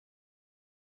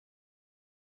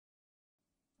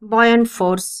Buoyant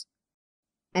force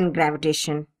and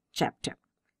gravitation chapter.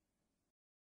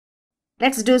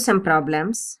 Let's do some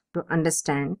problems to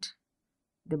understand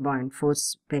the buoyant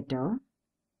force better.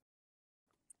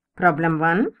 Problem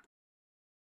 1.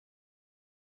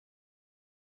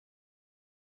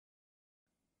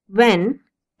 When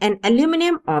an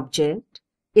aluminum object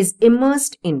is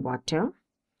immersed in water,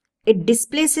 it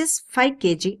displaces 5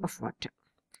 kg of water.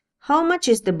 How much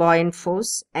is the buoyant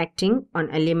force acting on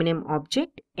aluminum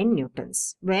object in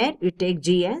newtons, where you take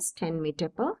G as 10 meter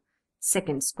per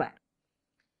second square.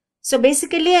 So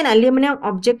basically an aluminum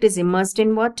object is immersed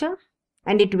in water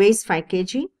and it weighs 5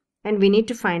 kg, and we need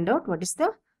to find out what is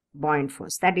the buoyant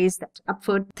force. That is, that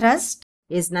upward thrust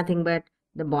is nothing but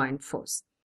the buoyant force.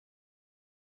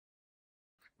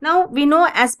 Now we know,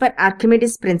 as per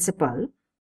Archimedes' principle,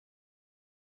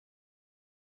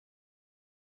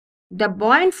 the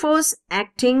buoyant force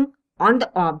acting on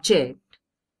the object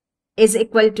is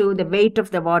equal to the weight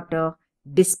of the water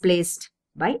displaced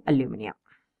by aluminium.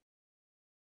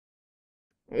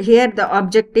 Here the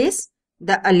object is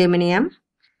the aluminium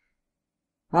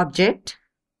object,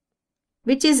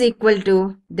 which is equal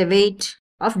to the weight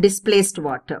of displaced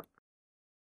water.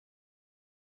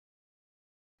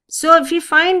 So if we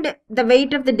find the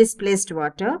weight of the displaced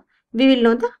water, we will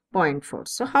know the buoyant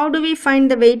force. So how do we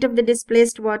find the weight of the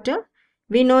displaced water?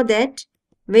 We know that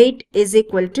weight is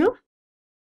equal to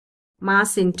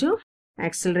mass into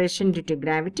acceleration due to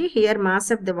gravity. Here mass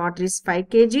of the water is 5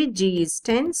 kg, G is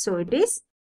 10, so it is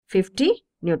 50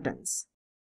 newtons.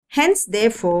 Hence,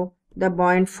 therefore, the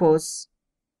buoyant force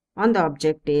on the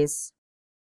object is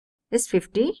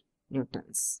 50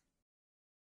 newtons.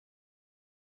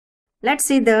 Let's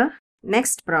see the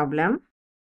next problem.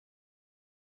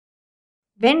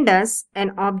 When does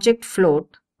an object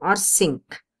float or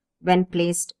sink when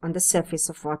placed on the surface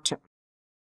of water?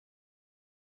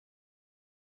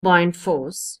 Buoyant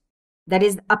force, that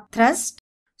is the upthrust.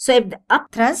 So if the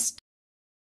upthrust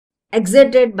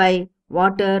exerted by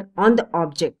water on the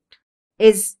object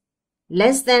is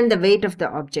less than the weight of the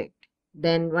object,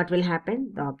 then what will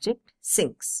happen? The object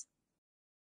sinks.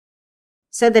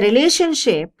 So the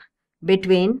relationship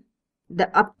between the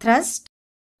upthrust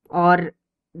or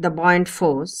the buoyant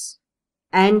force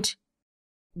and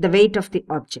the weight of the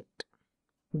object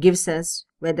gives us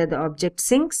whether the object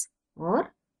sinks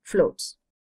or floats.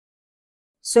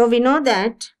 So we know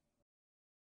that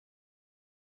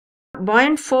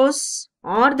buoyant force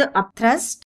or the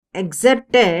upthrust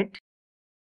exerted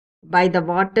by the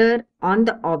water on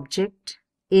the object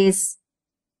is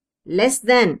less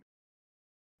than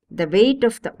the weight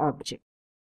of the object.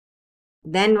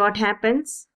 Then what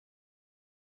happens?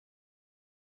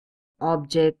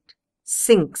 Object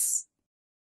sinks.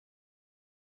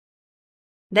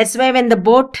 That's why when the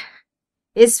boat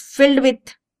is filled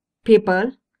with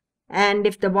people, and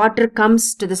if the water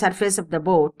comes to the surface of the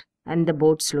boat, and the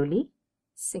boat slowly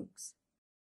sinks.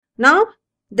 Now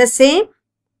the same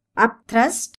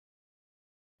upthrust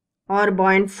or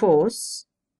buoyant force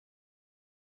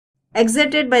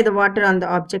exerted by the water on the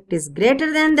object is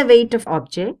greater than the weight of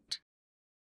object.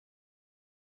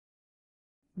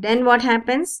 Then what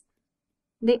happens?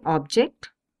 The object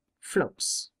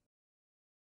floats.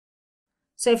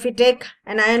 So if we take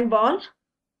an iron ball,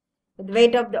 the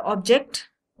weight of the object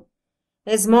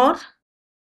is more,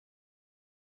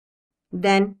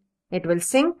 then it will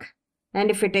sink.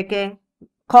 And if we take a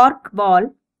cork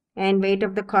ball and weight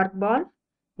of the cork ball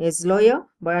is lower,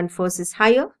 buoyant force is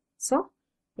higher, so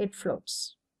it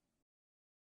floats.